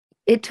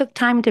it took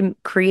time to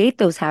create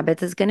those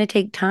habits. It's going to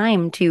take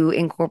time to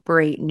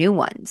incorporate new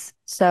ones.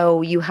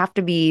 So you have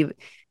to be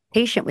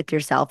patient with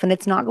yourself and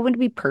it's not going to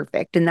be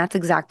perfect. And that's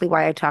exactly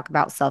why I talk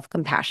about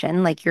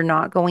self-compassion. Like you're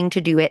not going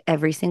to do it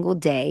every single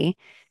day.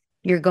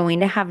 You're going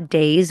to have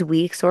days,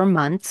 weeks, or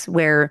months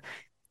where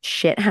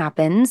shit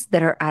happens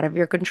that are out of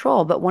your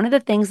control. But one of the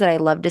things that I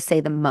love to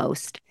say the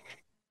most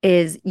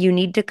is you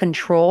need to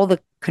control the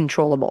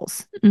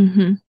controllables.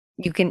 Mm-hmm.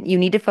 You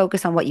need to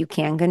focus on what you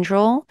can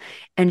control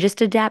and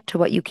just adapt to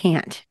what you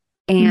can't.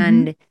 Mm-hmm.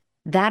 And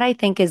that I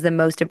think is the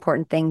most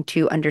important thing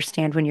to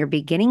understand when you're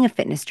beginning a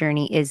fitness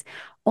journey is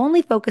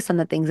only focus on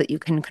the things that you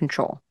can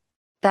control.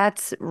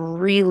 That's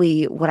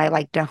really what I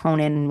like to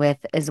hone in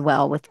with as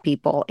well with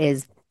people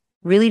is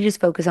really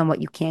just focus on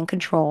what you can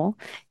control.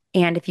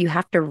 And if you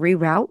have to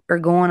reroute or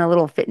go on a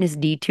little fitness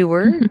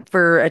detour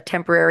for a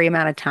temporary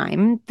amount of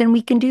time, then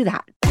we can do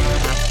that.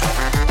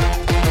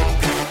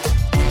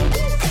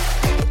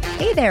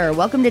 Hey there,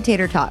 welcome to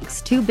Tater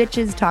Talks, two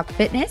bitches talk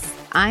fitness.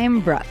 I'm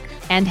Brooke.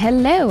 And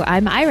hello,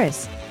 I'm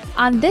Iris.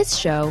 On this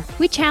show,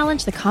 we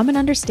challenge the common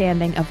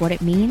understanding of what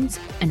it means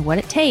and what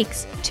it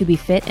takes to be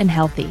fit and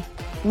healthy.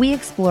 We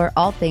explore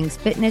all things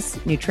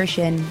fitness,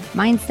 nutrition,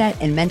 mindset,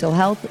 and mental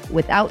health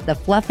without the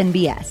fluff and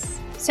BS.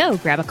 So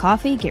grab a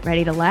coffee, get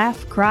ready to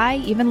laugh, cry,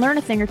 even learn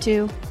a thing or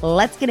two.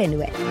 Let's get into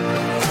it.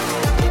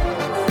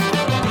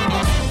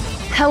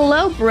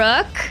 Hello,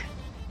 Brooke.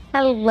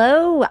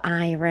 Hello,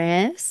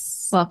 Iris.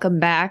 Welcome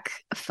back,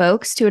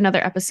 folks, to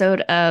another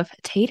episode of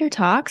Tater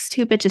Talks,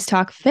 Two Bitches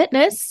Talk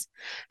Fitness.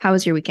 How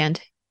was your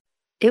weekend?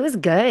 It was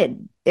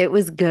good. It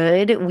was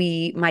good.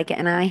 Micah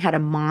and I had a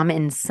mom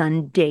and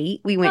son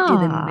date. We went to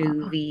the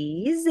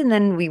movies and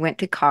then we went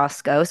to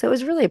Costco. So it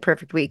was really a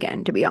perfect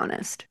weekend, to be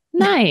honest.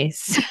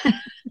 Nice.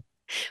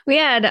 We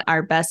had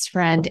our best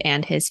friend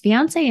and his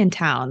fiance in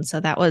town. So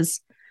it was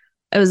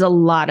a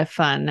lot of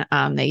fun.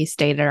 They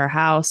stayed at our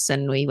house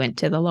and we went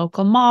to the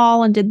local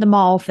mall and did the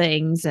mall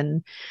things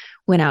and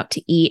went out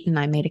to eat. And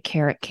I made a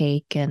carrot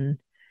cake and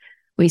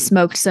we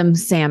smoked some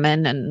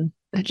salmon and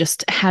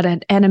just had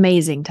an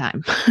amazing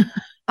time.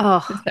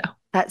 Oh,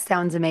 that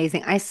sounds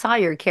amazing. I saw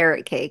your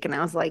carrot cake and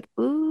I was like,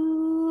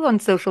 ooh, on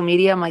social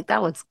media. I'm like,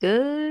 that looks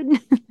good.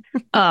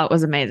 Oh, it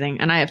was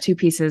amazing. And I have two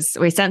pieces.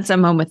 We sent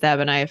some home with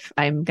them and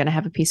I'm going to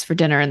have a piece for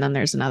dinner. And then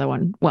there's another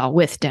one, well,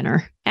 with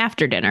dinner,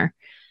 after dinner.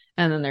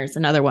 And then there's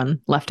another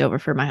one left over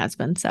for my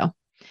husband. So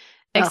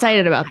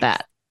excited about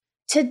that.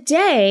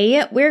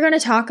 Today, we're going to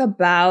talk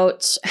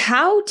about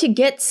how to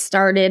get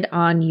started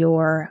on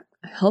your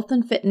health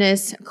and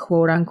fitness,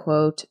 quote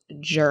unquote,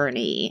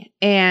 journey.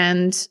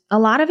 And a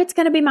lot of it's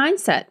going to be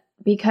mindset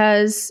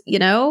because,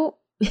 a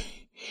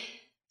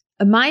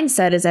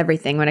mindset is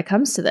everything when it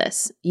comes to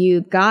this. You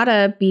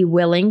gotta be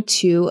willing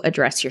to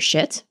address your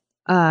shit.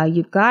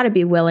 You've got to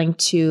be willing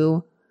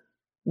to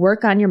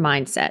work on your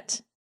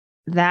mindset.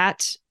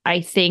 That,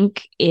 I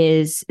think,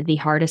 is the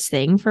hardest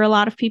thing for a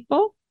lot of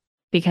people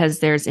because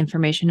there's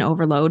information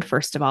overload.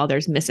 First of all,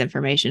 there's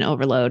misinformation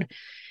overload.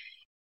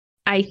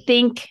 I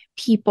think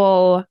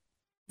people,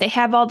 they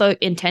have all the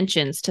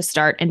intentions to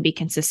start and be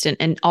consistent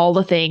and all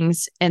the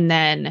things, and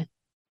then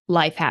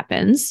life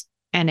happens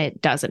and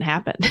it doesn't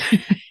happen.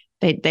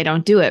 They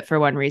don't do it for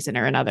one reason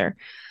or another.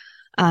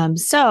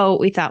 So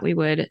we thought we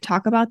would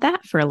talk about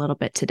that for a little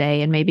bit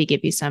today and maybe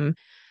give you some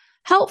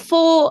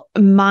helpful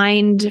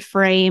mind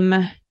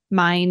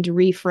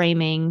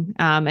reframing,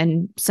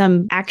 and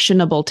some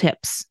actionable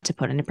tips to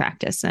put into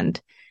practice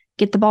and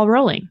get the ball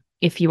rolling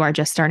if you are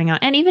just starting out.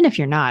 And even if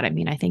you're not,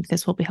 I think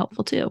this will be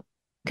helpful too.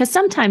 Because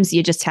sometimes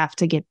you just have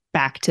to get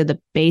back to the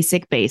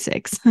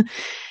basics.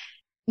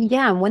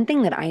 Yeah, and one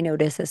thing that I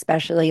notice,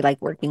 especially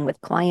like working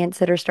with clients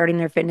that are starting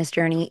their fitness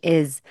journey,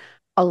 is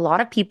a lot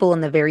of people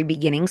in the very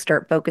beginning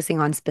start focusing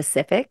on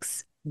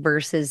specifics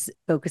versus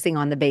focusing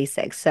on the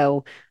basics.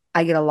 So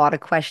I get a lot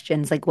of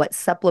questions like, what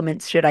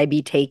supplements should I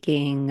be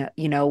taking?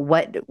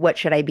 What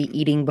should I be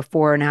eating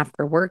before and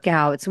after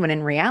workouts? When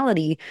in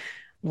reality,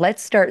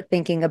 let's start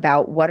thinking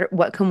about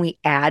what can we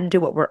add to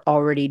what we're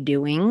already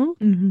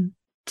doing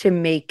to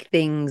make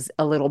things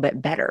a little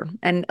bit better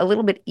and a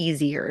little bit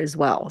easier as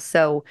well.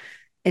 So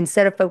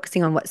instead of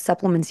focusing on what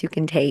supplements you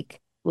can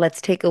take,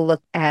 let's take a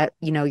look at,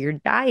 your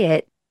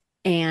diet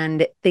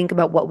and think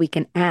about what we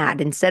can add.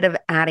 Instead of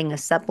adding a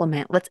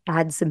supplement, let's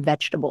add some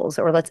vegetables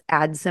or let's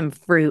add some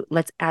fruit.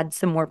 Let's add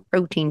some more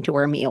protein to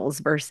our meals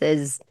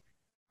versus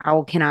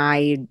how can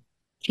I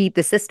cheat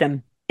the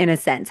system in a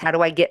sense? How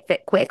do I get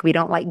fit quick? We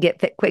don't like get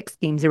fit quick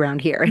schemes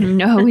around here.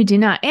 No, we do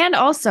not. And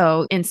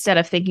also, instead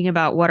of thinking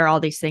about what are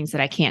all these things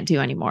that I can't do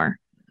anymore,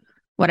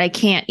 what I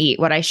can't eat,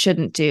 what I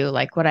shouldn't do,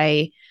 like what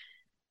I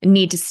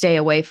need to stay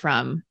away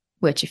from,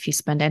 which if you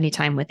spend any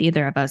time with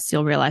either of us,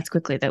 you'll realize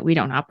quickly that we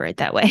don't operate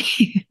that way.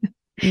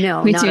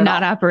 No, we not do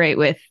not all. operate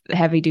with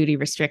heavy duty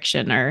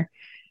restriction or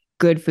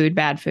good food,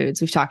 bad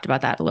foods. We've talked about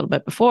that a little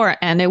bit before,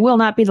 and it will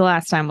not be the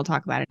last time we'll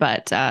talk about it.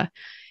 But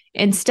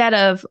instead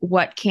of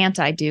what can't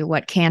I do?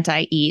 What can't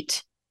I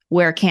eat?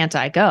 Where can't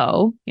I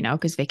go?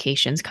 Because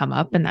vacations come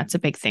up and that's a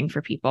big thing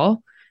for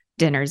people,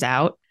 dinners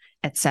out,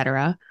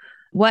 etc.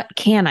 What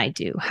can I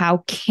do? How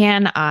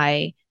can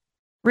I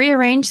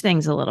rearrange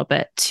things a little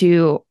bit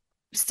to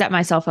set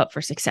myself up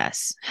for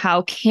success?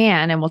 How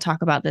can, and we'll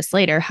talk about this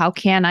later, how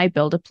can I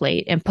build a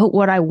plate and put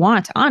what I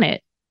want on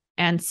it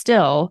and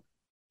still,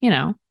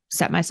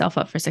 set myself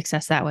up for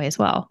success that way as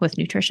well with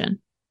nutrition?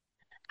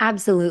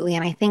 Absolutely.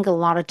 And I think a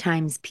lot of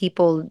times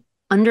people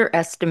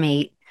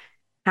underestimate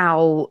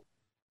how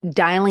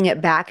dialing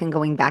it back and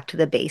going back to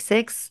the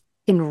basics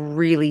can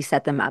really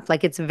set them up.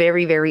 Like it's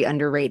very, very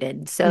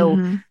underrated. So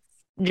Mm-hmm.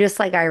 just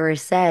like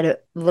Iris said,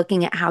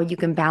 looking at how you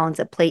can balance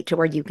a plate to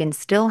where you can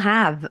still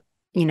have,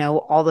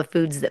 all the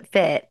foods that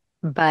fit,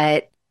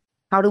 but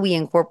how do we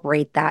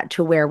incorporate that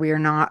to where we are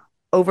not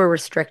over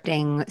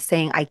restricting,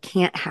 saying, I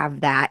can't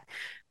have that,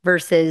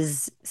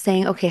 versus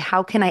saying, okay,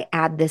 how can I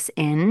add this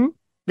in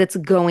that's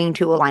going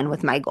to align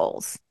with my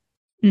goals?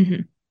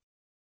 Mm-hmm.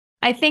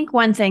 I think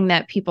one thing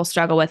that people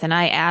struggle with, and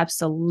I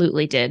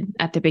absolutely did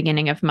at the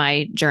beginning of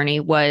my journey,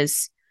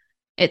 was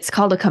it's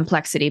called a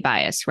complexity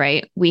bias,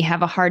 right? We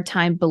have a hard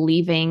time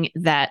believing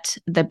that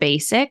the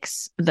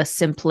basics, the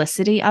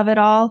simplicity of it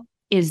all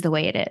is the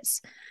way it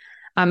is.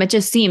 It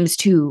just seems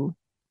too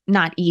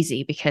not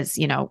easy because,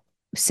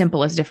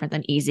 simple is different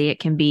than easy. It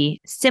can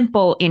be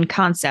simple in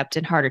concept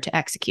and harder to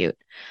execute.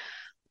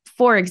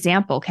 For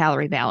example,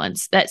 calorie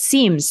balance, that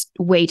seems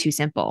way too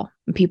simple.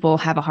 People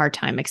have a hard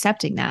time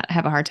accepting that,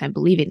 have a hard time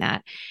believing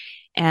that.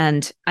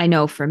 And I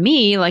know for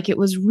me, like it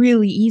was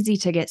really easy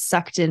to get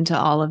sucked into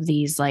all of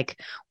these, like,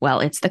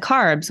 well, it's the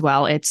carbs,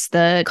 well, it's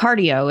the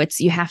cardio, it's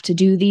you have to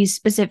do these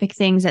specific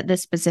things at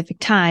this specific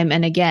time.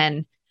 And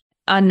again,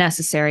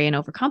 unnecessary and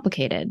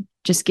overcomplicated.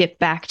 Just get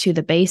back to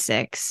the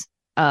basics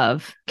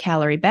of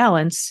calorie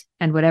balance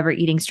and whatever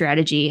eating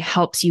strategy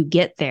helps you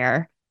get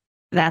there.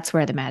 That's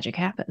where the magic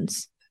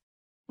happens.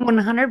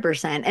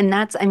 100%. And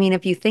that's, I mean,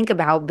 if you think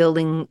about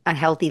building a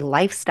healthy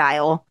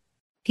lifestyle,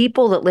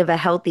 people that live a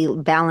healthy,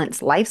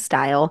 balanced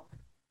lifestyle,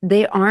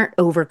 they aren't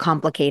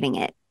overcomplicating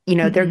it.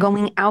 They're Mm-hmm.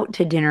 going out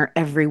to dinner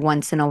every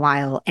once in a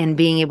while and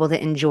being able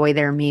to enjoy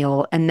their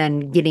meal and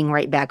then getting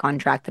right back on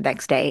track the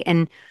next day.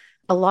 And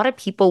a lot of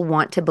people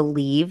want to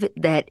believe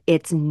that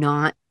it's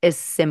not as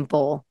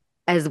simple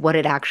as what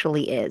it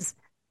actually is.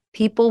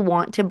 People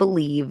want to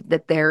believe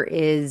that there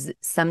is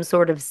some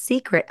sort of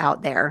secret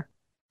out there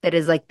that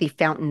is like the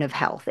fountain of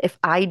health. If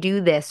I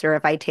do this, or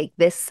if I take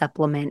this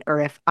supplement, or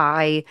if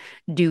I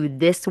do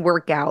this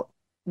workout,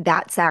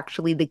 that's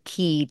actually the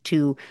key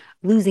to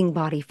losing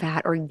body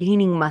fat or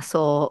gaining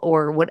muscle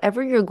or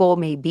whatever your goal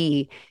may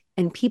be.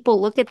 And people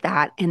look at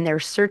that and they're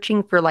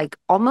searching for like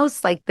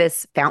almost like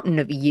this fountain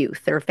of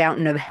youth or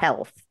fountain of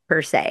health,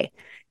 per se.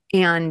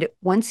 And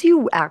once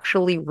you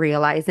actually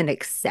realize and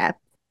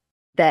accept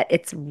that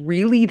it's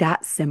really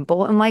that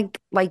simple, and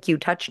like you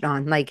touched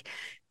on, like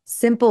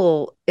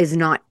simple is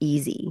not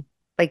easy.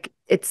 Like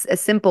it's a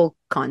simple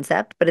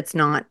concept, but it's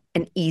not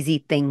an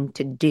easy thing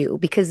to do,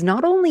 because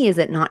not only is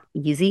it not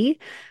easy,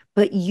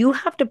 but you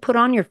have to put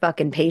on your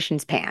fucking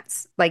patience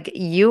pants. Like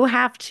you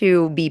have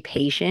to be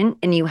patient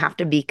and you have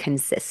to be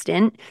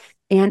consistent.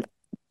 And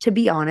to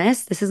be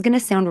honest, this is going to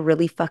sound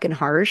really fucking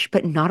harsh,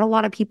 but not a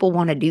lot of people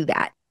want to do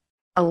that.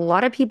 A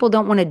lot of people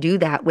don't want to do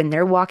that when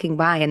they're walking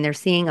by and they're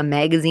seeing a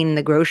magazine in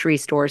the grocery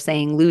store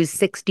saying lose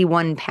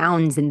 61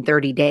 pounds in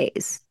 30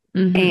 days.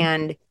 Mm-hmm.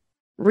 And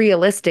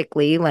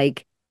realistically,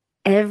 like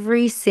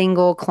every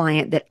single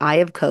client that I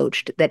have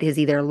coached that has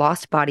either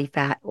lost body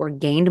fat or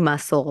gained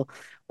muscle,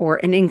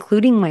 and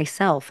including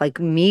myself, like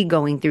me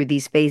going through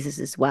these phases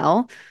as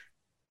well,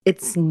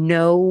 it's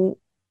no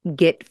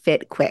get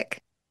fit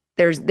quick.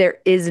 There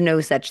is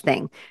no such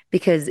thing,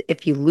 because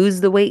if you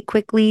lose the weight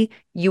quickly,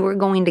 you are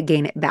going to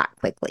gain it back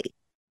quickly.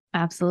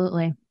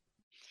 Absolutely.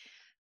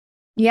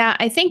 Yeah,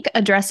 I think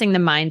addressing the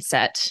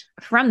mindset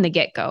from the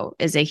get go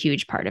is a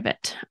huge part of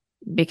it.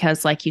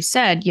 Because, like you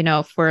said,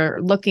 if we're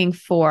looking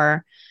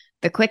for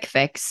the quick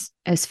fix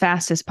as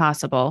fast as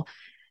possible,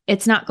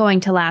 it's not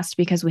going to last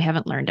because we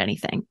haven't learned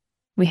anything.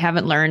 We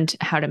haven't learned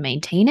how to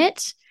maintain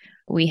it.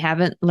 We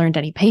haven't learned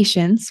any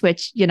patience,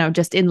 which,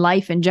 just in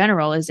life in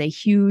general is a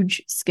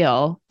huge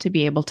skill to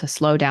be able to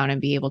slow down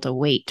and be able to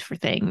wait for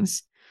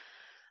things.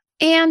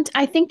 And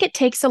I think it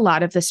takes a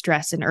lot of the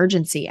stress and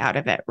urgency out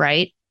of it,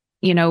 right?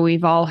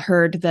 We've all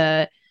heard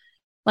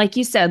like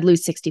you said,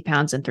 lose 60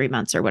 pounds in 3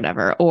 months or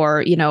whatever,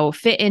 or,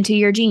 fit into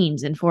your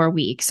jeans in 4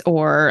 weeks,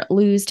 or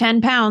lose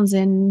 10 pounds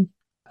in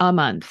a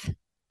month.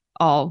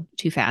 All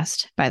too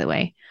fast, by the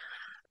way.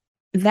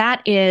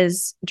 That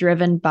is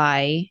driven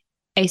by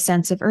a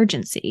sense of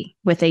urgency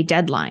with a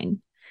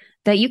deadline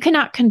that you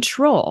cannot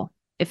control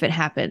if it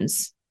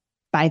happens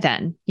by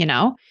then,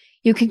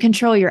 You can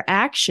control your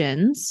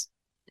actions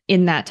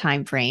in that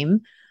time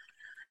frame,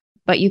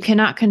 but you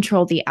cannot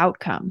control the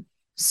outcome.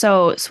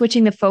 So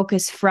switching the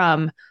focus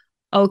from,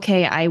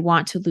 okay, I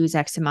want to lose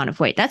X amount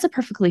of weight. That's a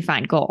perfectly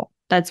fine goal.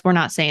 We're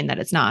not saying that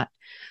it's not.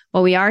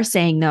 What we are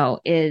saying though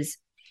is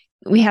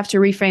we have to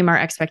reframe our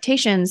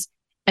expectations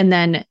and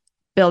then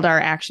build our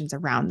actions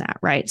around that,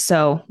 right?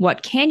 So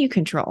what can you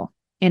control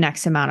in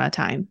X amount of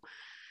time?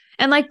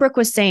 And like Brooke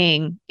was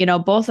saying,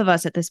 both of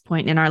us at this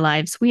point in our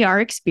lives, we are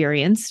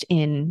experienced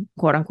in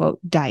quote unquote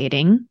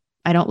dieting.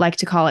 I don't like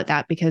to call it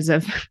that because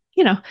of,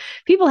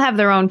 people have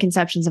their own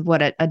conceptions of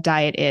what a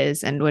diet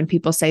is. And when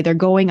people say they're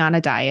going on a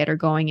diet or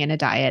going in a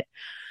diet,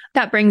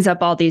 that brings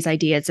up all these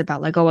ideas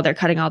about like, oh, well, they're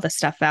cutting all this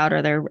stuff out,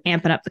 or they're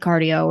amping up the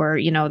cardio, or,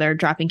 they're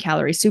dropping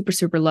calories super,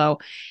 super low.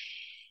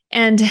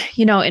 And,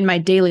 in my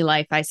daily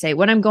life, I say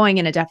when I'm going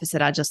in a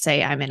deficit, I'll just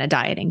say I'm in a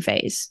dieting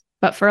phase.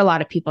 But for a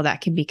lot of people,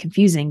 that can be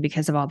confusing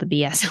because of all the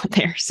BS out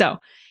there. So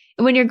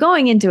when you're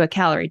going into a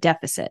calorie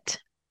deficit,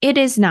 it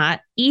is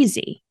not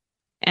easy.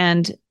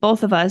 And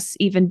both of us,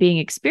 even being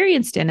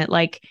experienced in it,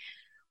 like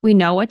we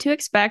know what to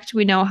expect.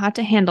 We know how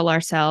to handle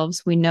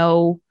ourselves. We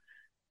know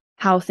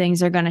how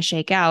things are going to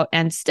shake out.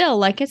 And still,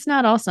 like, it's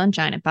not all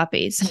sunshine and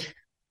puppies.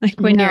 Like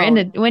when No.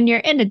 you're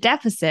in a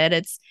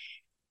deficit,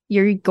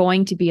 you're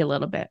going to be a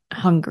little bit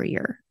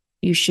hungrier.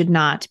 You should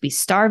not be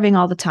starving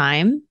all the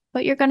time,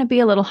 but you're going to be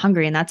a little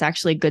hungry. And that's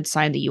actually a good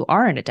sign that you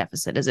are in a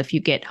deficit, is if you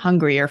get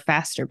hungrier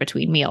faster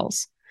between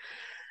meals.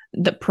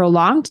 The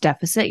prolonged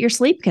deficit, your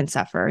sleep can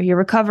suffer. Your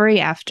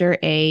recovery after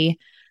a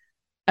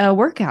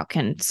workout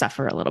can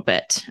suffer a little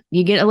bit.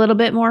 You get a little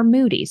bit more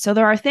moody. So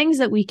there are things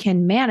that we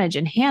can manage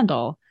and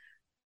handle.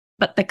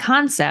 But the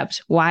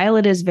concept, while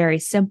it is very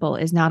simple,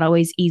 is not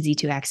always easy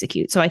to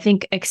execute. So I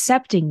think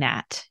accepting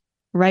that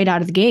right out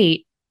of the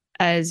gate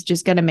is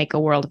just going to make a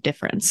world of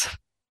difference.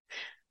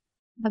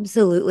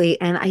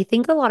 Absolutely. And I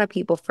think a lot of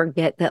people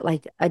forget that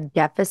like a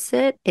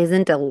deficit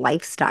isn't a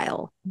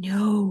lifestyle.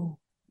 No.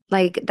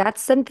 Like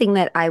that's something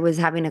that I was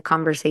having a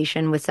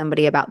conversation with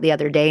somebody about the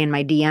other day in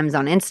my DMs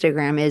on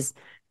Instagram is,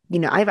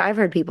 I've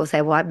heard people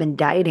say, "Well, I've been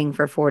dieting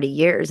for 40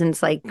 years." And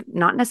it's like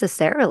not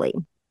necessarily.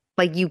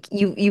 Like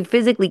you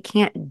physically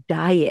can't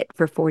diet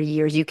for 40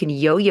 years. You can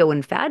yo-yo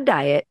and fad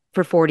diet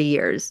for 40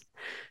 years.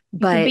 You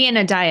can But be in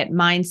a diet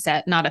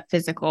mindset, not a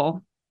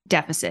physical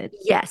deficit.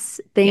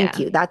 yes, thank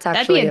Yeah. you. That's That'd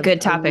be actually a good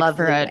a topic for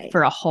lovely a way.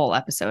 for a whole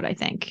episode, I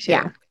think,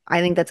 Yeah, too. I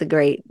think that's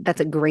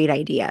a great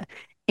idea.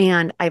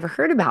 And I've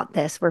heard about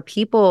this where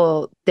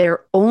people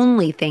they're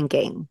only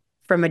thinking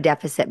from a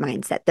deficit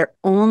mindset. They're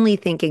only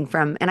thinking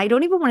from, and I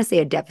don't even want to say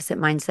a deficit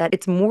mindset.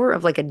 It's more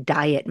of like a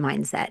diet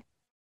mindset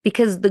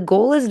because the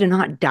goal is to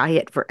not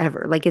diet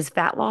forever. Like, is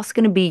fat loss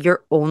going to be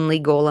your only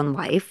goal in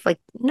life? Like,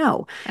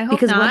 no, I hope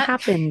because what not.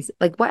 happens?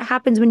 Like, what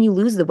happens when you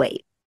lose the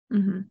weight?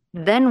 Mm-hmm.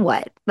 Then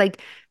what?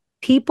 Like,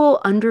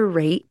 people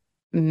underrate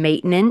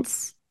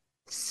maintenance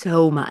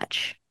so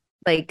much.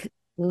 Like,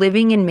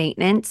 living in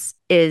maintenance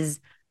is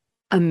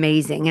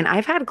amazing. And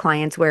I've had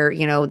clients where,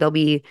 they'll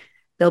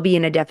be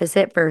in a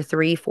deficit for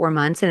 3, 4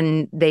 months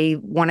and they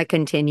want to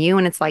continue.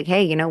 And it's like,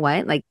 hey, you know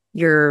what? Like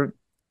your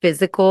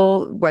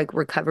physical like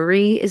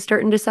recovery is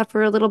starting to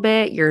suffer a little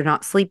bit. You're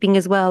not sleeping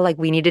as well. Like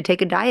we need to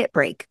take a diet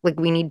break. Like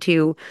we need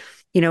to,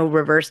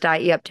 reverse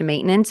diet you up to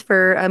maintenance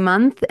for a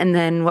month. And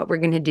then what we're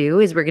going to do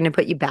is we're going to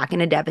put you back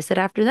in a deficit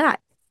after that.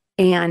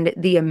 And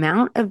the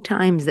amount of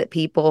times that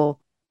people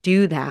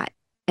do that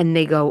and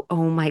they go,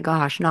 oh my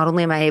gosh, not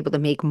only am I able to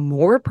make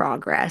more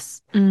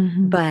progress,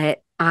 Mm-hmm.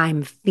 but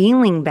I'm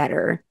feeling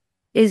better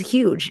is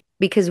huge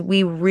because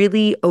we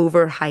really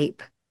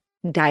overhype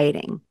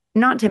dieting.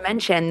 Not to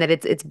mention that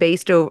it's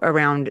based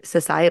around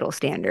societal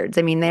standards.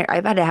 I mean,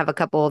 I've had to have a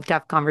couple of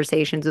tough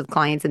conversations with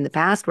clients in the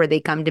past where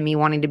they come to me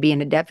wanting to be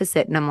in a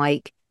deficit, and I'm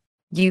like,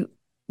 you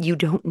you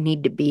don't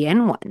need to be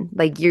in one.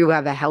 Like you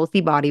have a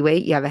healthy body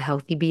weight, you have a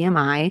healthy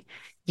BMI.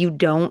 You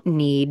don't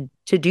need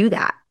to do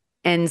that.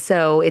 And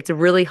so it's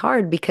really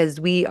hard because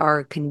we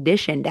are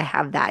conditioned to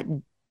have that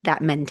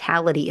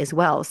mentality as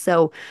well.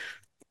 So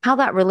how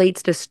that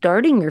relates to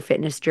starting your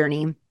fitness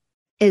journey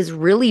is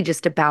really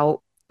just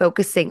about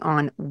focusing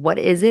on what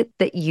is it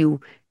that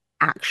you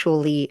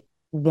actually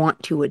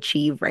want to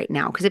achieve right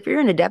now. Because if you're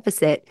in a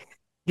deficit,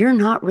 you're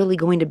not really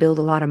going to build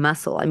a lot of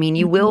muscle. I mean,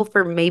 you Mm-hmm. will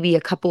for maybe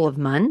a couple of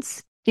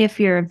months. If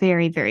you're a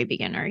very, very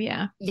beginner,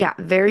 yeah. Yeah,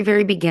 very,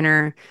 very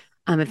beginner.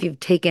 If you've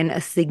taken a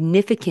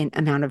significant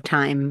amount of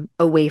time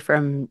away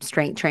from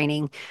strength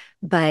training.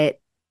 But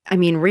I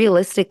mean,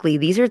 realistically,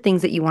 these are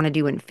things that you want to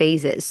do in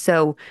phases.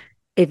 So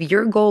if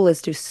your goal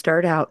is to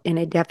start out in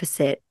a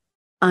deficit,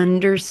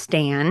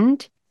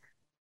 understand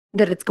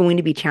that it's going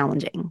to be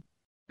challenging.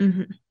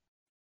 Mm-hmm.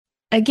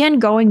 Again,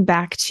 going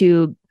back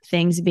to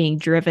things being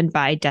driven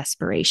by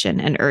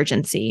desperation and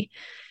urgency,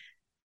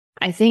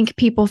 I think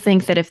people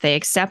think that if they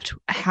accept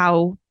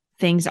how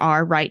things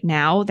are right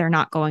now, they're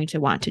not going to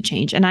want to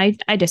change. And I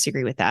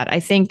disagree with that. I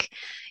think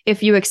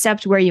if you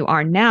accept where you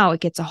are now, it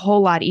gets a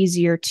whole lot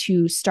easier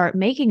to start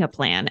making a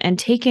plan and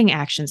taking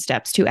action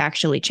steps to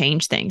actually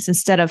change things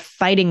instead of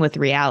fighting with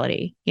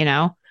reality,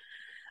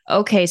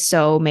 Okay,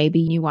 so maybe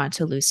you want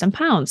to lose some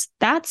pounds.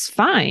 That's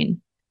fine.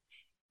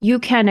 You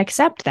can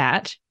accept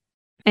that,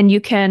 and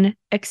you can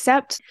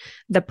accept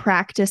the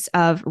practice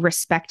of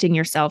respecting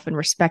yourself and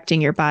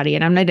respecting your body.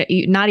 And I'm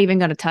not even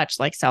going to touch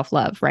like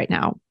self-love right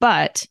now,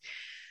 but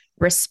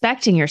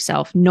respecting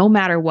yourself no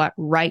matter what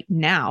right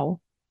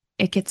now,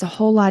 it gets a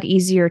whole lot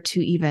easier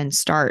to even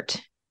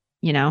start,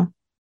 you know?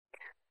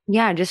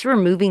 Yeah, just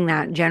removing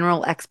that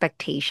general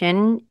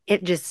expectation,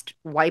 it just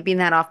wiping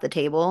that off the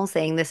table,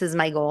 saying, this is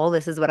my goal,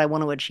 this is what I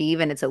want to achieve,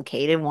 and it's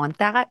okay to want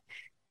that.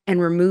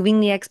 And removing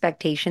the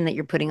expectation that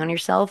you're putting on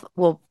yourself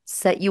will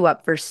set you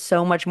up for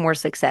so much more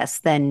success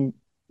than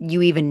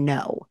you even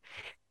know.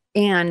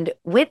 And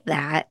with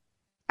that,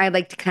 I'd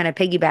like to kind of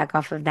piggyback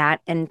off of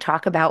that and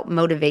talk about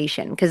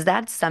motivation, because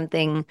that's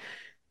something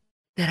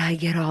that I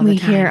get all the We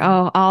hear, time.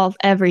 oh, all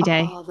every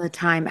day. All the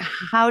time.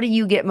 How do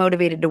you get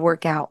motivated to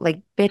work out? Like,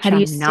 How bitch, do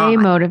you I'm stay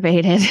not.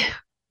 motivated?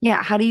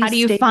 Yeah, how do you How do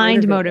you stay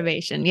find motivated?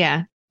 motivation?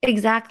 Yeah.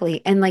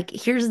 Exactly. And like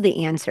here's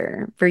the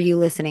answer for you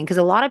listening, because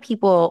a lot of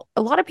people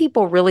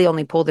really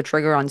only pull the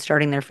trigger on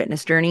starting their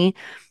fitness journey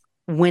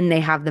when they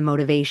have the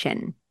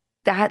motivation.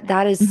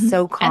 That is Mhm.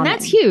 so And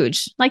that's common.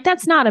 huge. Like,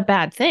 that's not a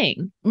bad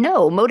thing.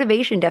 No,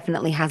 motivation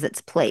definitely has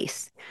its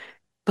place,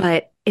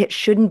 but it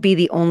shouldn't be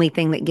the only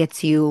thing that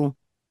gets you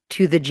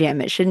to the gym.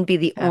 It shouldn't be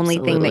the only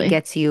thing that Absolutely.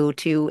 gets you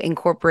to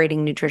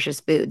incorporating nutritious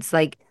foods.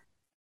 Like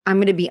I'm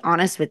going to be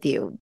honest with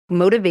you.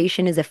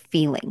 Motivation is a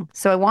feeling.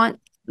 So I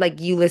want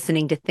like you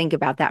listening to think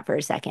about that for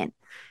a second.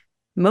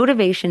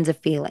 Motivation's a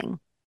feeling,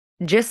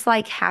 just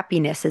like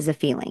happiness is a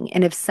feeling.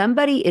 And if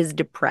somebody is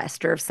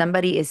depressed or if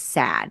somebody is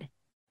sad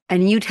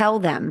and you tell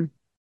them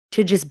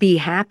to just be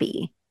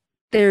happy,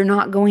 they're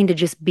not going to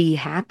just be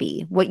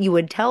happy. What you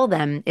would tell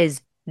them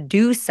is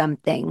do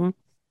something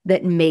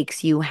that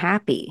makes you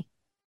happy.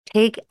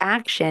 Take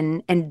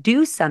action and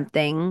do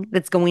something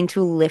that's going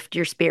to lift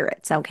your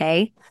spirits.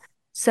 Okay.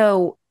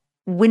 So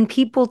when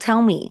people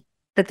tell me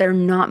that they're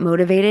not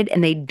motivated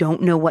and they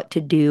don't know what to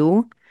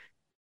do,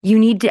 you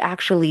need to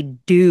actually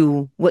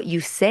do what you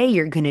say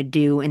you're going to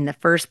do in the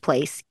first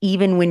place,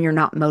 even when you're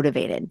not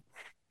motivated.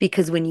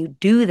 Because when you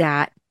do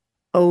that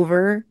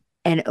over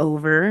and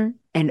over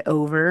and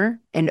over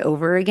and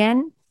over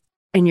again,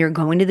 and you're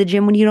going to the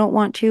gym when you don't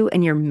want to,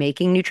 and you're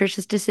making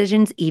nutritious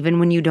decisions even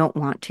when you don't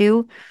want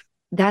to,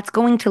 that's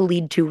going to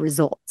lead to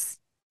results.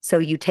 So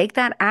you take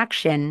that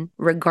action,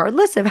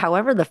 regardless of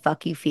however the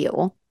fuck you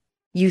feel,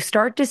 you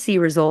start to see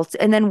results.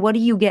 And then what do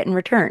you get in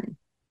return?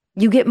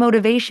 You get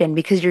motivation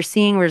because you're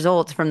seeing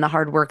results from the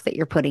hard work that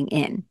you're putting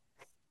in.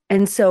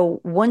 And so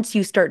once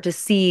you start to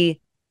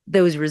see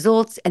those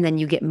results and then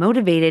you get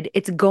motivated,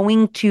 it's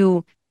going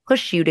to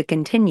push you to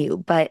continue.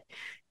 But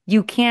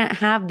you can't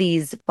have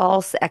these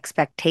false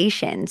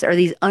expectations or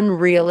these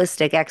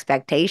unrealistic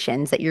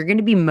expectations that you're going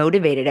to be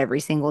motivated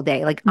every single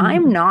day. Like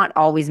I'm Mhm. not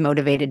always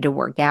motivated to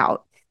work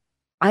out.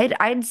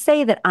 I'd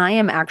say that I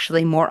am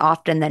actually more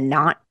often than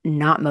not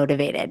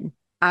motivated.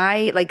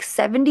 I like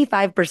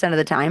 75% of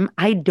the time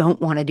I don't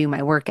want to do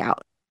my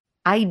workout.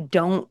 I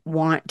don't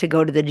want to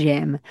go to the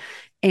gym.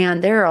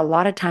 And there are a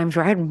lot of times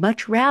where I'd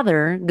much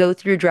rather go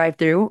through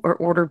drive-through or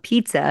order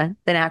pizza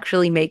than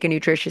actually make a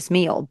nutritious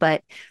meal.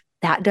 But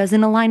that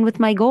doesn't align with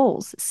my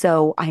goals.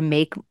 So I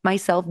make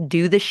myself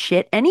do the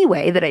shit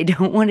anyway that I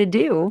don't want to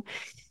do.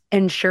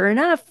 And sure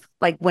enough,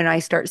 like when I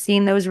start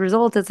seeing those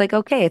results, it's like,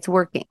 okay, it's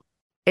working.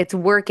 It's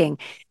working.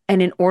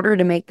 And in order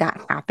to make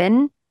that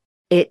happen,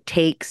 it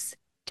takes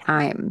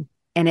time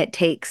and it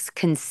takes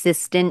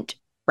consistent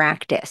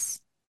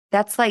practice.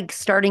 That's like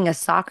starting a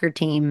soccer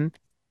team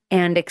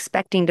and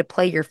expecting to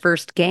play your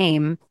first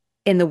game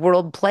in the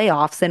world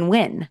playoffs and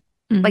win.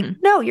 Like, Mhm.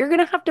 no, you're going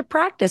to have to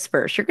practice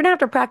first. You're going to have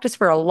to practice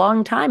for a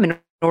long time in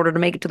order to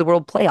make it to the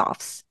world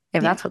playoffs,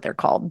 if Yeah. that's what they're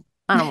called.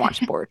 I don't watch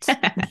sports.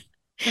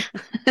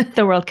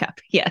 The World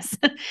Cup. Yes.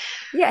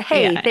 Yeah,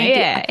 hey, Yeah. thank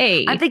you. Yeah. I'm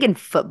Hey. thinking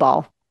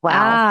football. Wow.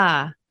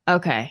 Ah,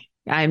 okay.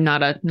 I'm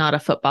not a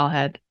football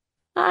head.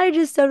 I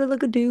just sounded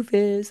like a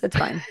doofus. That's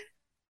fine.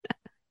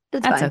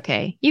 That's That's fine.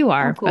 okay. You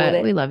I'm are, cool with but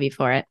it. we love you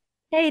for it.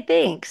 Hey,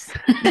 thanks.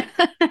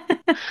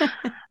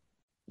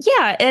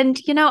 Yeah, and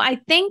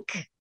I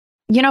think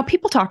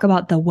people talk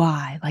about the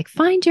why, like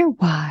find your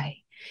why.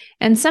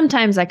 And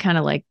sometimes I kind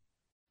of like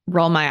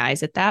roll my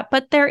eyes at that,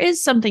 but there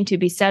is something to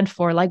be said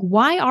for like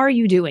why are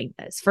you doing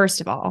this?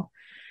 First of all,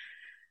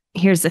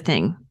 here's the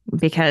thing,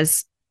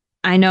 because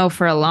I know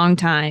for a long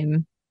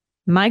time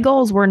my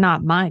goals were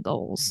not my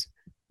goals.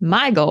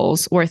 My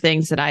goals were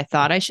things that I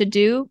thought I should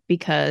do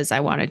because I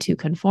wanted to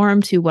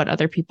conform to what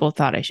other people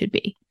thought I should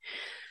be.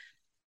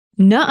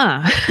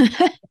 Nuh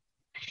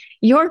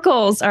your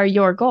goals are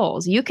your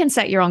goals. You can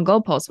set your own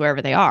goalposts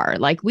wherever they are.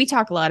 Like we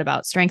talk a lot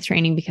about strength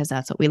training because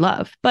that's what we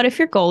love. But if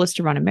your goal is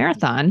to run a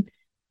marathon,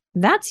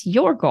 that's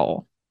your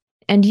goal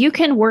and you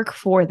can work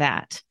for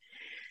that.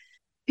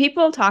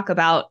 People talk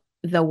about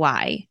the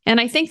why. And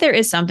I think there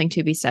is something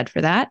to be said for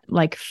that.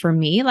 Like for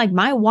me, like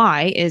my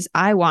why is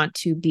I want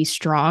to be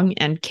strong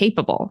and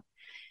capable.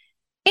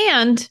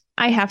 And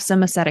I have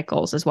some aesthetic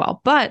goals as well.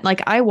 But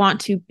like I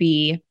want to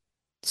be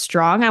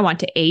strong. I want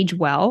to age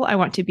well. I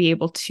want to be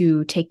able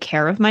to take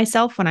care of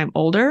myself when I'm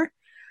older.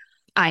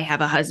 I have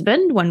a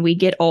husband. When we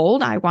get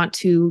old, I want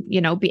to,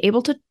 be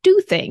able to do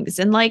things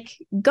and like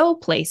go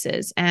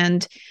places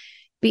and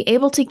be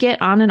able to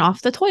get on and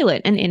off the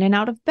toilet and in and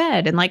out of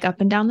bed and like up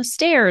and down the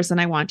stairs.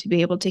 And I want to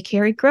be able to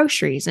carry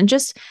groceries and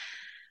just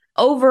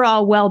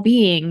overall well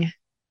being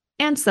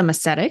and some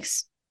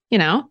aesthetics, you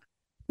know,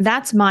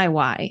 that's my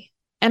why.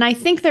 And I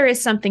think there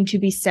is something to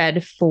be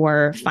said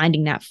for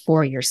finding that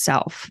for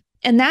yourself.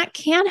 And that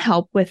can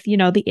help with,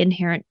 the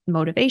inherent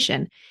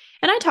motivation.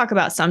 And I talk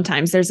about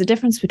sometimes there's a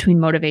difference between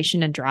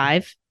motivation and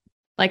drive.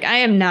 Like I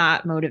am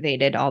not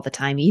motivated all the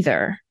time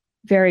either.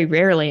 Very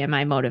rarely am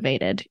I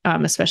motivated,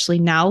 especially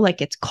now,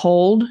 like it's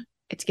cold,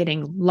 it's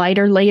getting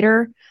lighter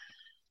later.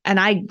 And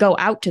I go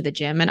out to the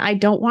gym and I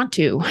don't want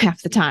to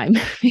half the time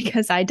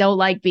because I don't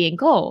like being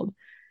cold.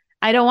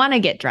 I don't want to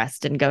get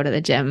dressed and go to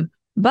the gym,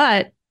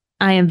 but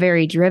I am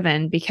very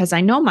driven because I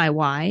know my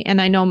why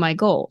and I know my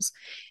goals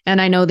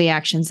and I know the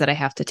actions that I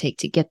have to take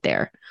to get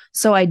there.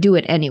 So I do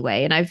it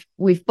anyway. And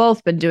we've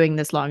both been doing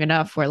this long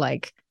enough where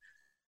like,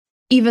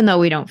 even though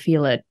we don't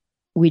feel it,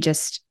 we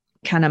just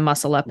kind of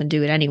muscle up and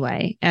do it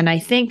anyway. And I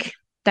think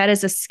that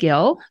is a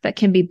skill that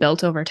can be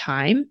built over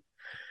time.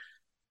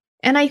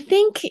 And I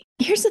think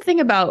here's the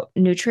thing about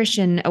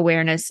nutrition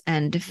awareness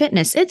and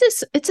fitness.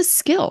 It's a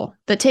skill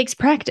that takes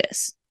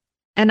practice.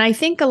 And I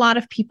think a lot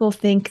of people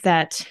think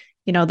that,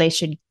 they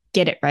should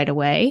get it right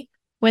away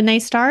when they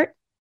start.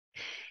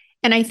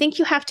 And I think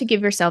you have to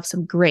give yourself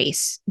some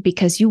grace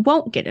because you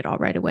won't get it all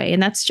right away.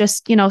 And that's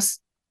just,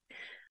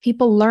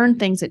 people learn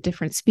things at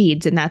different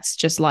speeds and that's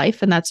just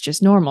life and that's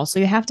just normal. So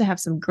you have to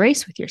have some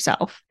grace with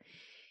yourself,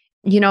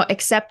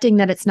 accepting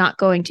that it's not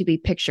going to be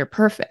picture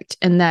perfect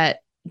and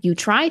that you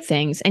try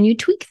things and you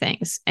tweak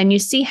things and you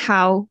see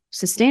how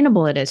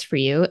sustainable it is for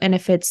you. And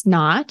if it's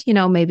not,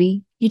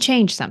 maybe you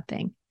change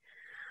something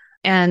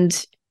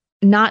and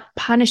not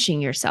punishing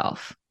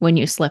yourself when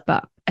you slip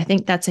up. I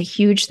think that's a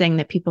huge thing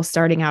that people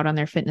starting out on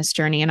their fitness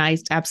journey, and I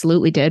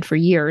absolutely did for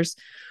years,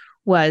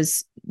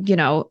 was,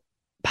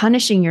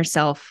 punishing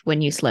yourself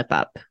when you slip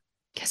up.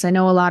 Because I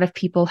know a lot of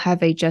people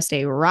have just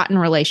a rotten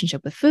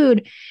relationship with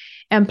food.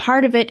 And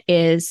part of it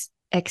is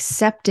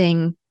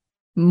accepting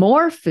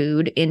more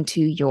food into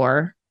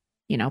your,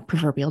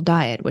 proverbial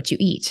diet, what you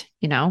eat,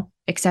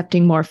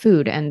 accepting more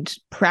food and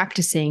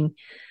practicing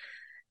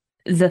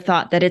the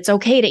thought that it's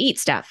okay to eat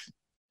stuff.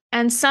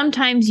 And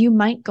sometimes you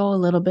might go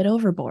a little bit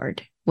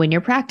overboard when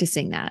you're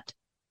practicing that.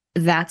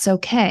 That's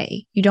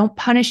okay. You don't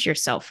punish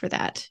yourself for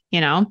that.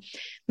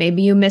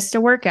 Maybe you missed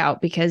a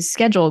workout because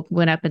schedule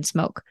went up in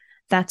smoke.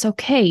 That's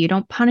okay. You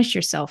don't punish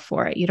yourself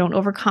for it. You don't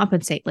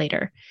overcompensate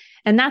later.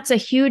 And that's a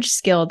huge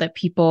skill that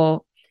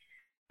people,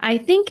 I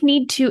think,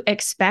 need to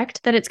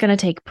expect that it's going to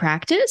take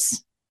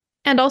practice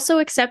and also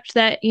accept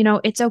that,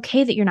 it's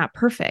okay that you're not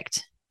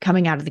perfect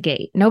coming out of the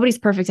gate. Nobody's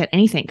perfect at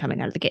anything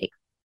coming out of the gate.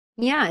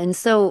 Yeah. And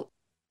so,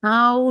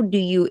 how do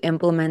you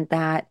implement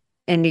that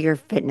into your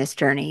fitness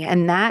journey?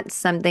 And that's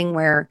something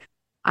where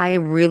I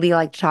really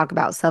like to talk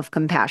about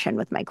self-compassion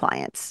with my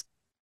clients.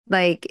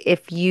 Like,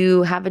 if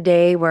you have a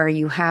day where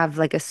you have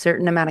like a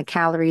certain amount of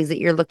calories that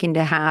you're looking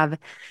to have,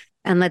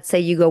 and let's say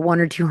you go 1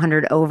 or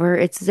 200 over,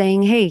 it's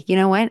saying, hey, you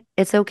know what?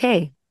 It's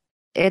okay.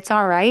 It's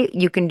all right.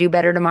 You can do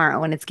better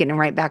tomorrow, and it's getting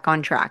right back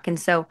on track. And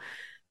so,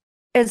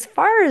 as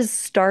far as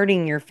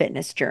starting your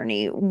fitness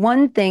journey,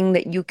 one thing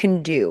that you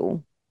can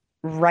do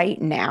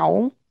right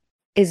now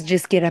is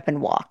just get up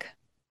and walk.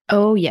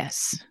 Oh,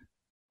 yes.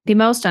 The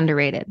most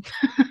underrated.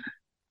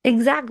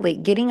 Exactly.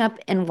 Getting up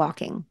and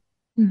walking,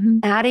 Mm-hmm.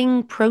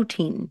 adding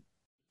protein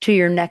to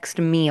your next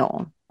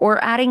meal,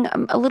 or adding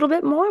a little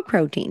bit more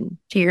protein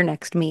to your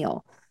next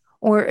meal,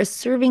 or a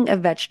serving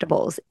of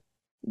vegetables.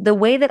 The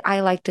way that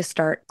I like to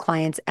start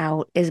clients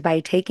out is by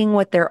taking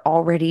what they're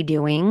already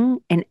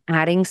doing and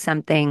adding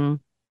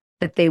something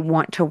that they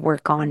want to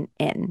work on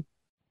in.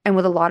 And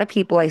with a lot of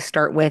people, I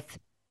start with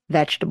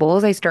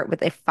vegetables. I start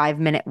with a 5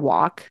 minute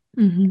walk.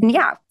 Mm-hmm. And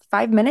yeah,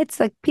 5 minutes,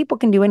 like people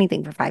can do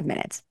anything for 5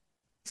 minutes.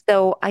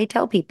 So I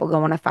tell people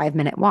go on a 5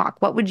 minute walk.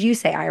 What would you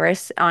say,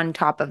 Iris, on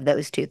top of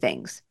those two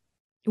things?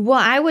 Well,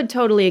 I would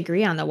totally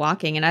agree on the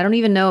walking, and I don't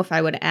even know if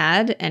I would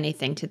add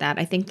anything to that.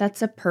 I think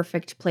that's a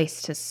perfect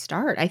place to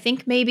start. I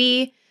think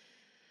maybe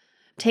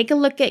take a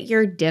look at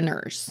your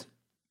dinners,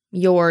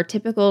 your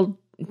typical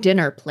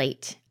dinner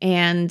plate,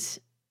 and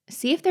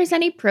see if there's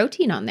any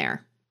protein on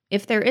there.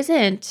 If there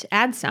isn't,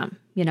 add some,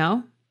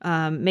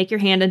 make your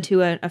hand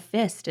into a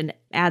fist and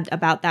add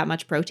about that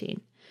much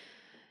protein.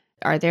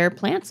 Are there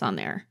plants on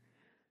there?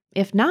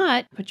 If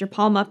not, put your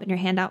palm up and your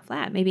hand out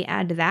flat. Maybe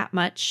add that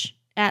much,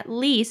 at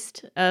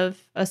least, of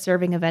a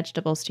serving of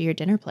vegetables to your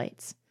dinner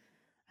plates.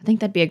 I think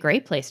that'd be a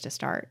great place to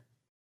start.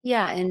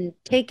 Yeah, and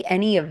take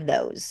any of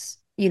those,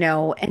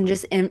 and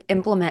just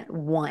implement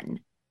one.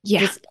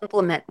 Yeah. Just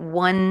implement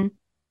one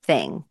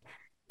thing.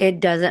 It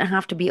doesn't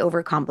have to be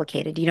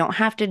overcomplicated. You don't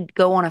have to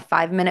go on a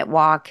 5 minute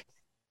walk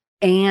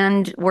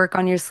and work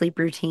on your sleep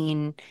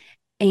routine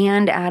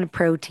and add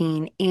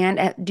protein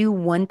and do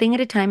one thing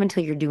at a time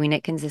until you're doing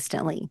it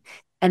consistently.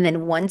 And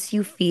then once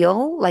you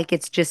feel like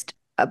it's just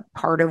a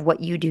part of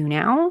what you do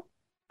now,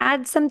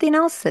 add something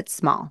else that's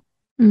small.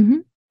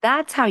 Mm-hmm.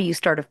 That's how you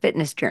start a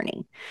fitness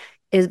journey,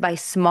 is by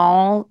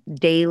small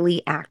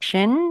daily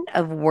action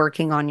of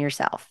working on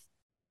yourself.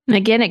 And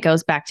again, it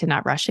goes back to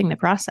not rushing the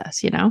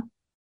process,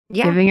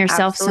 Yeah, Giving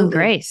yourself some absolutely.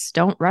 grace.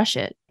 Don't rush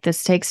it.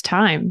 This takes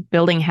time.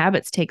 Building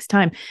habits takes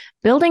time.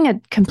 Building a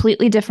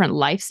completely different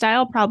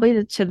lifestyle,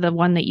 probably to the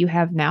one that you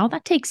have now,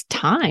 that takes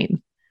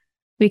time.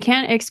 We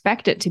can't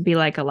expect it to be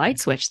like a light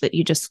switch that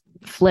you just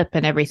flip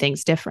and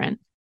everything's different.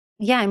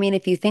 Yeah, I mean,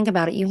 if you think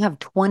about it, you have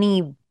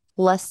 20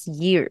 plus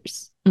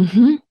years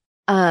Mm-hmm.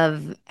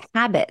 of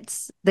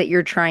habits that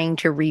you're trying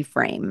to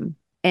reframe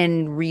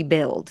and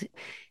rebuild.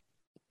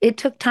 It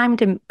took time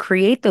to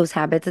create those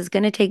habits. It's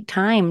going to take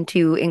time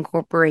to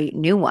incorporate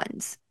new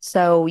ones.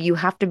 So you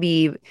have to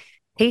be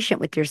patient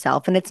with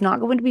yourself, and it's not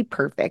going to be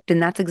perfect.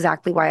 And that's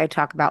exactly why I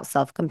talk about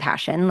self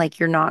compassion. Like,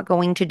 you're not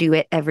going to do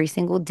it every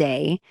single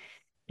day.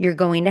 You're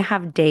going to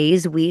have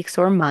days, weeks,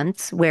 or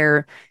months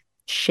where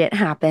shit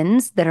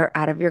happens that are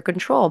out of your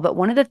control. But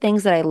one of the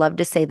things that I love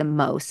to say the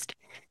most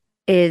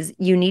is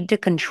you need to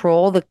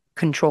control the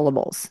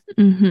controllables.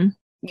 Mm-hmm.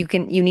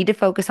 You need to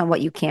focus on what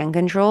you can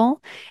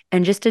control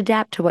and just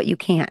adapt to what you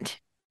can't.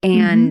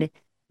 Mm-hmm. And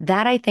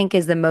that, I think,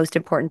 is the most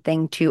important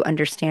thing to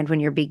understand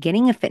when you're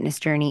beginning a fitness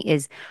journey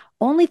is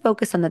only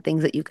focus on the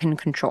things that you can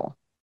control.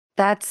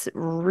 That's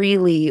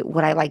really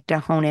what I like to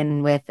hone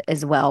in with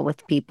as well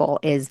with people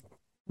is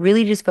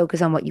really just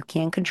focus on what you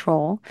can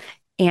control.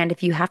 And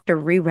if you have to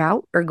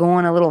reroute or go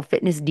on a little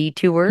fitness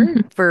detour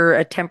Mm-hmm. for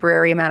a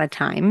temporary amount of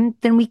time,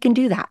 then we can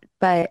do that.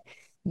 But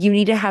you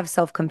need to have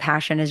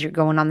self-compassion as you're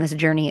going on this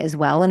journey as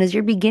well and as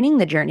you're beginning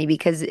the journey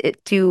because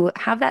to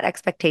have that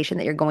expectation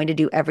that you're going to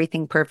do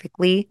everything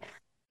perfectly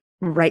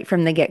right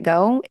from the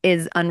get-go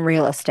is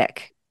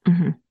unrealistic.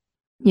 Mm-hmm.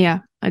 Yeah,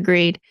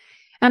 agreed.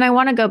 And I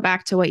want to go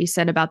back to what you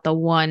said about the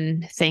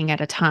one thing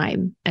at a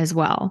time as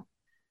well.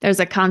 There's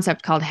a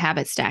concept called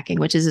habit stacking,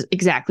 which is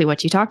exactly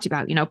what you talked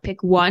about.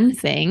 Pick one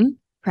thing,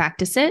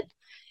 practice it.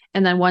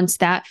 And then once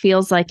that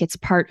feels like it's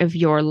part of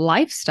your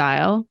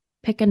lifestyle,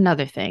 pick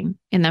another thing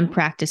and then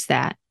practice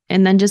that.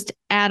 And then just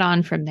add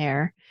on from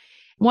there.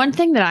 One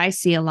thing that I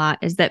see a lot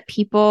is that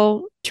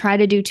people try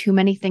to do too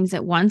many things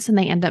at once and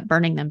they end up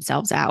burning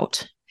themselves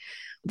out.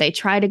 They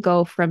try to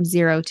go from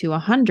 0 to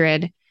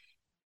 100,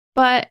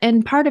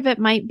 and part of it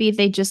might be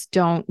they just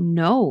don't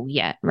know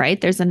yet,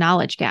 right? There's a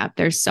knowledge gap.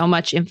 There's so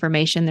much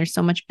information. There's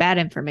so much bad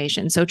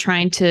information. So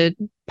trying to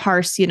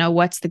parse,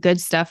 what's the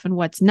good stuff and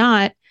what's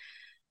not,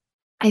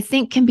 I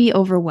think can be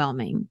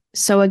overwhelming.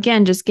 So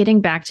again, just getting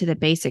back to the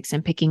basics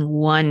and picking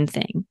one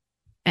thing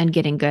and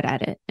getting good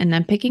at it, and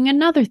then picking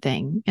another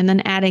thing and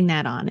then adding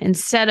that on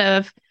instead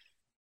of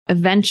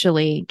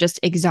eventually just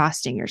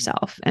exhausting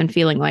yourself and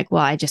feeling like,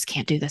 well, I just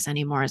can't do this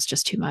anymore. It's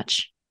just too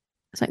much.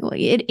 It's like, well,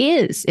 it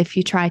is if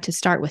you try to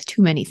start with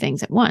too many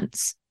things at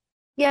once.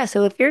 Yeah,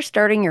 so if you're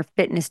starting your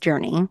fitness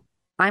journey,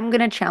 I'm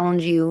going to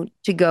challenge you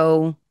to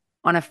go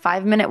on a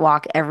 5-minute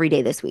walk every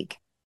day this week.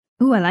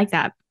 Ooh, I like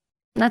that.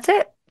 That's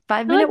it.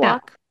 five I minute like that.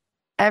 walk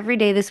every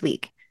day this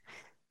week.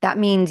 That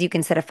means you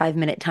can set a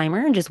 5-minute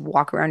timer and just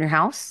walk around your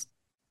house.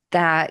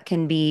 That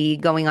can be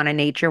going on a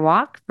nature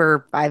walk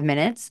for 5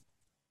 minutes.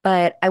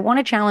 But I want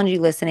to challenge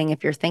you listening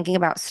if you're thinking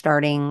about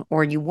starting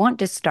or you want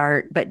to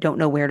start but don't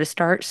know where to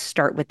start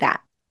with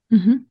that.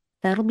 Mm-hmm.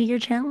 That'll be your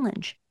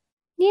challenge.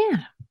 Yeah,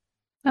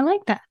 I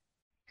like that.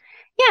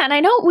 Yeah, and I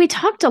know we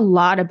talked a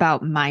lot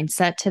about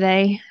mindset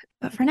today,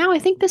 but for now, I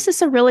think this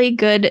is a really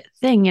good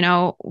thing.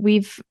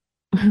 We've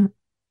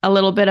a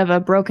little bit of a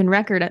broken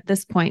record at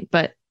this point,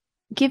 but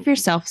give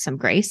yourself some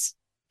grace,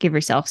 give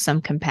yourself some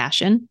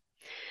compassion.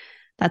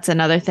 That's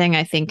another thing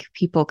I think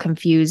people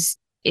confuse.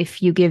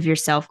 If you give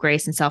yourself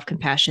grace and self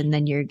compassion,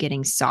 then you're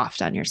getting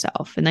soft on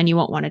yourself and then you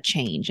won't want to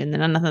change. And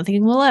then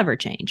nothing will ever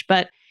change.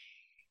 But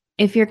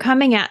if you're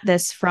coming at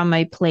this from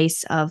a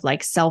place of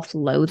like self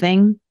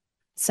loathing,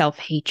 self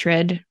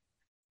hatred,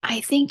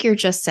 I think you're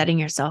just setting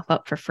yourself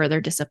up for further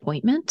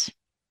disappointment.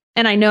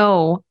 And I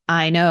know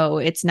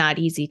it's not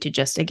easy to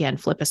just again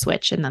flip a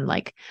switch and then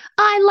like,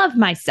 I love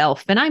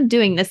myself and I'm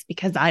doing this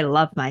because I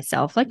love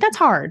myself. Like that's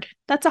hard.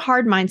 That's a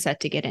hard mindset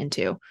to get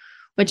into,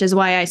 which is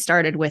why I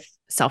started with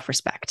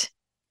self-respect.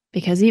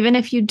 Because even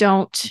if you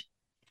don't,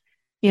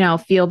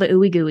 feel the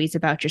ooey gooeys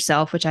about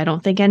yourself, which I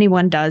don't think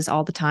anyone does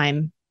all the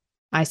time,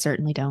 I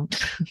certainly don't.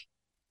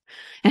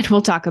 And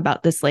we'll talk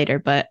about this later,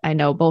 but I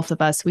know both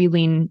of us, we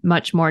lean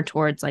much more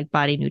towards like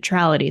body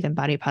neutrality than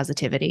body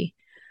positivity,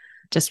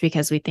 just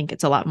because we think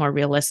it's a lot more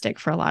realistic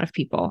for a lot of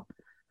people.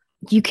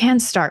 You can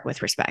start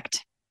with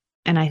respect.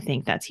 And I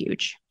think that's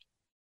huge.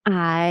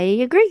 I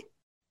agree.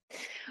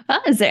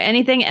 Well, is there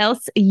anything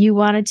else you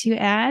wanted to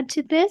add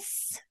to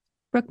this,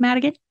 Brooke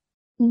Madigan?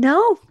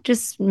 No,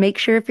 just make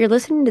sure if you're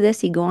listening to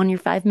this, you go on your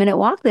 5-minute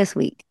walk this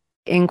week.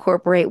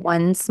 Incorporate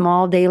one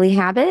small daily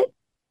habit.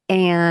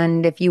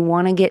 And if you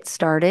want to get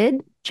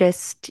started,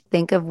 just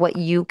think of what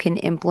you can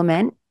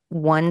implement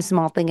one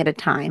small thing at a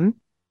time.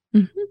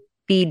 Mm-hmm.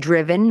 Be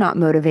driven, not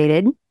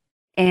motivated,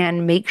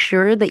 and make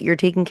sure that you're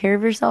taking care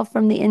of yourself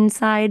from the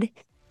inside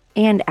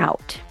and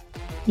out.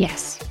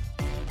 Yes.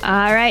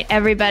 All right,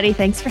 everybody.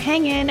 Thanks for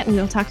hanging.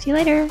 We'll talk to you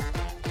later.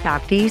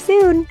 Talk to you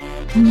soon.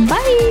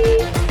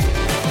 Bye.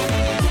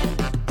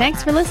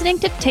 Thanks for listening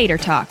to Tater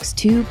Talks,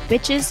 two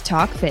bitches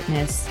talk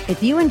fitness.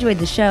 If you enjoyed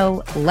the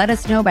show, let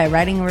us know by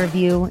writing a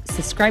review,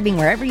 subscribing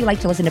wherever you like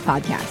to listen to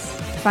podcasts.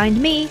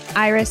 Find me,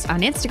 Iris,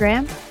 on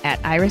Instagram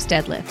at Iris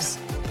Deadlifts.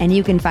 And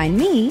you can find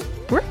me,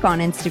 Brooke,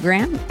 on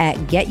Instagram at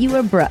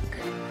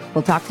GetYouABrooke.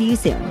 We'll talk to you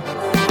soon.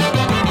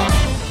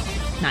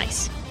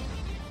 Nice.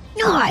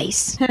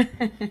 Nice.